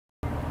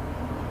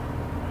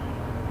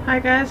Hi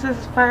guys, this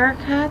is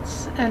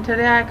Firecats, and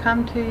today I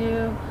come to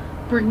you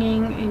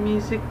bringing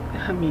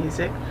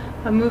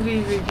a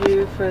movie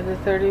review for the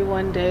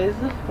 31 Days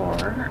of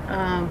Horror.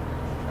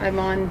 I'm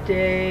on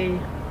day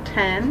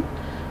 10.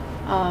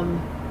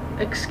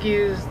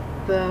 Excuse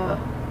the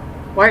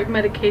white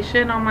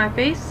medication on my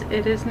face.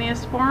 It is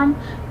Neosporin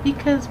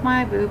because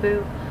my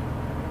boo-boo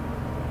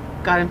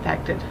got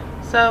infected.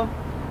 So,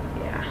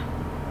 yeah.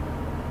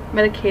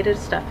 Medicated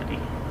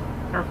Stephanie.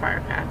 Or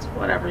Firecats,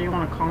 whatever you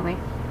want to call me.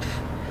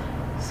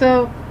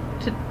 So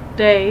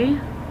today,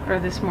 or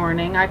this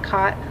morning, I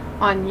caught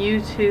on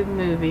YouTube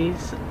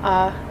Movies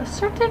a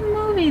certain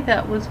movie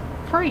that was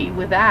free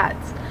with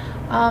ads.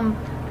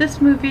 This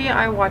movie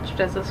I watched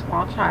as a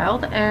small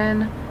child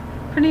and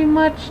pretty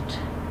much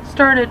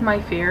started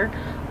my fear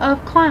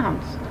of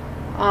clowns.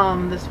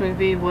 This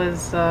movie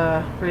was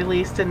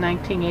released in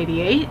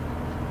 1988.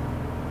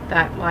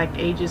 That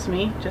ages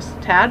me just a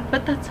tad,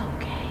 but that's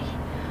okay.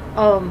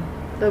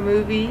 The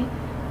movie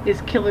is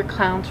Killer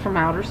Klowns from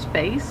Outer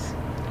Space.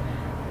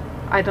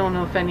 I don't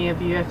know if any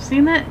of you have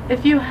seen it.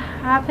 If you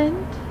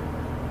haven't,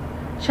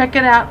 check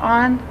it out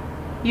on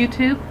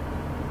YouTube.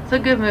 It's a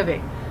good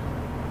movie.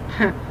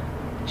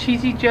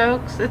 Cheesy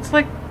jokes. It's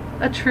like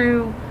a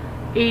true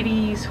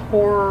 80s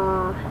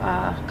horror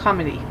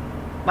comedy.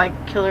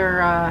 Like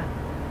Killer,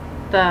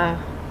 the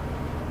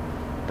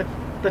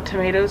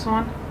Tomatoes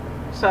one.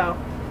 So,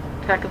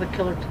 Attack of the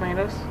Killer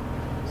Tomatoes.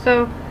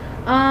 So,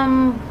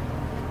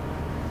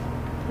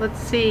 let's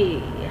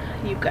see.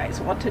 You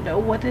guys want to know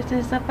what it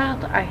is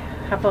about? I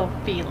have a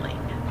feeling.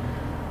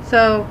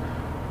 So,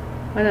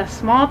 when a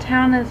small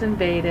town is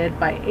invaded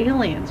by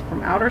aliens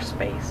from outer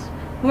space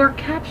who are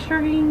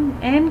capturing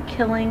and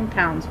killing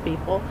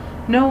townspeople,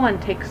 no one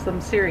takes them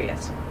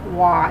serious.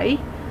 Why?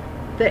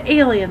 The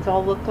aliens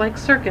all look like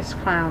circus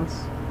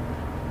clowns,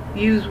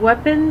 use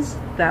weapons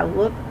that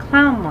look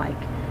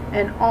clown-like,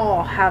 and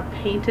all have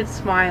painted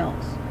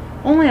smiles.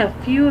 Only a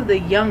few of the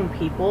young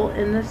people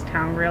in this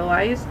town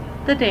realize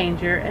the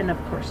danger, and of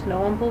course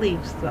no one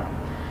believes them.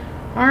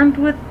 Armed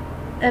with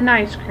an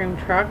ice cream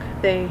truck,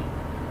 they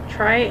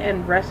try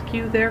and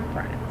rescue their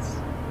friends.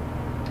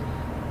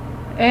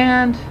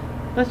 And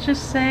let's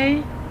just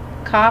say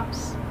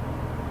cops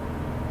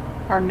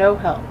are no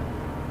help.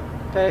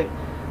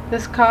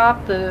 This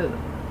cop, the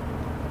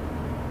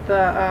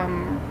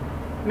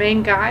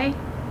main guy,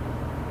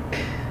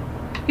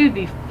 he would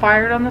be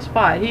fired on the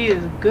spot. He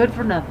is good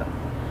for nothing.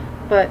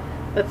 But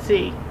let's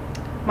see,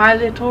 my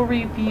little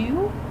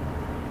review.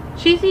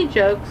 Cheesy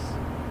jokes,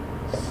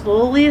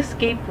 slowly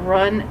escaped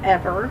run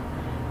ever.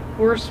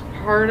 Worst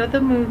part of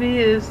the movie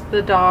is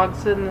the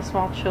dogs and the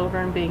small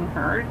children being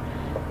hurt.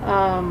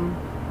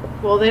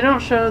 Well, they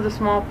don't show the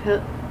small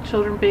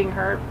children being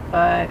hurt,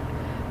 but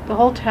the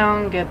whole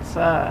town gets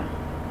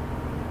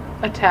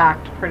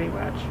attacked pretty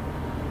much.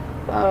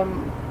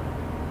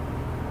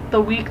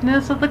 The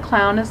weakness of the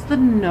clown is the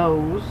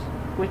nose,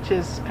 which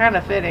is kind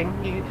of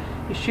fitting.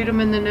 You shoot them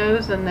in the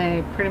nose and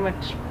they pretty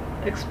much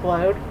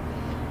explode.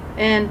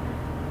 And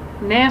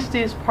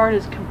nastiest part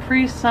is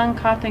Capri Sun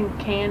cotton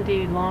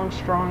candy long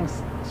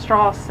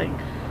straw thing.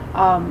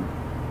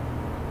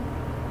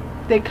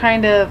 They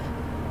kind of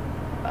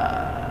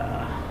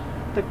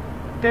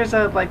there's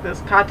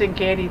this cotton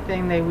candy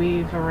thing they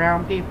weave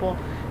around people,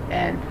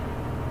 and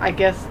I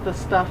guess the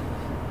stuff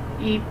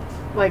leaves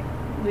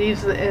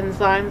the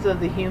enzymes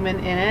of the human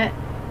in it,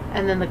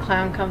 and then the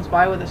clown comes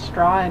by with a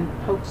straw and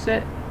pokes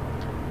it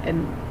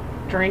and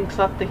drinks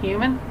up the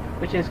human,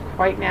 which is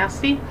quite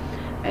nasty.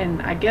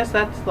 And I guess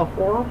that's the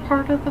horror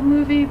part of the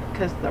movie,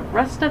 because the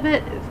rest of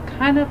it is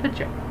kind of a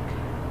joke.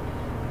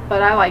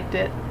 But I liked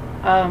it.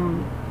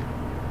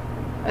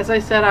 As I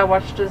said, I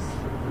watched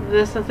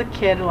this as a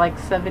kid, like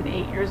 7,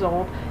 8 years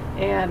old.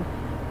 And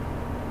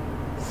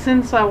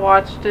since I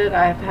watched it,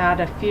 I've had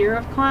a fear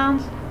of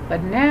clowns.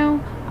 But now,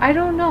 I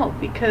don't know,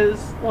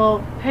 because,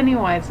 well,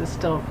 Pennywise is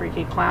still a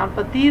freaky clown.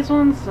 But these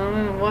ones,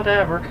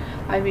 whatever.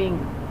 I mean,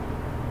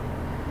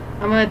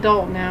 I'm an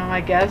adult now,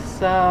 I guess,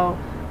 so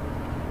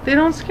they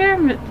don't scare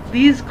me.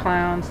 These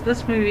clowns,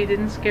 this movie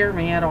didn't scare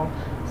me at all.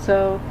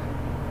 So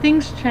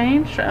things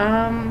change.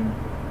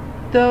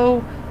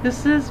 Though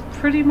this is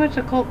pretty much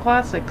a cult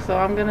classic, so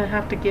I'm gonna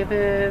have to give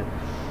it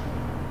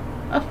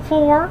a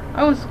 4.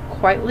 I was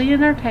quietly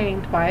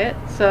entertained by it,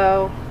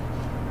 so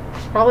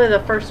probably the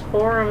first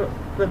 4 of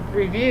the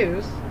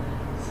reviews.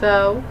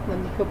 So let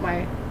me put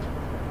my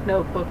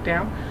notebook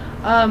down.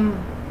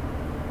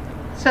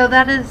 So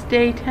that is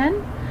day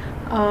 10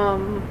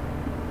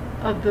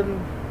 of the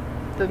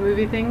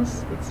movie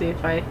things. Let's see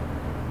if I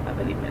have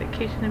any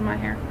medication in my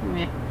hair.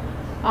 Meh.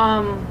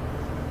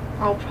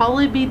 I'll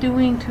probably be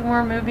doing 2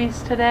 more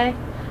movies today.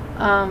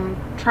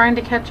 Trying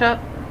to catch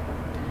up.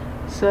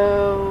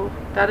 So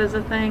that is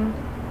a thing.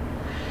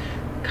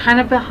 Kind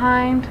of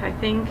behind, I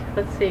think.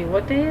 Let's see,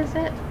 what day is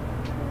it?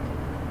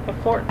 The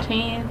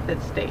 14th.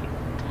 It's day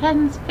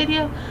 10's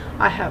video.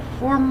 I have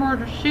 4 more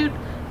to shoot.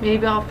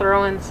 Maybe I'll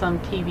throw in some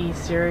TV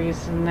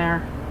series in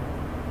there.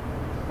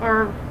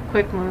 Or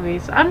quick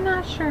movies. I'm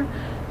not sure.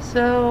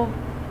 So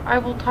I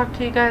will talk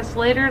to you guys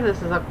later.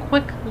 This is a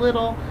quick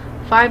little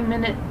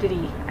 5-minute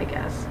ditty, I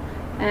guess.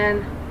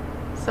 And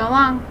so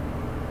long.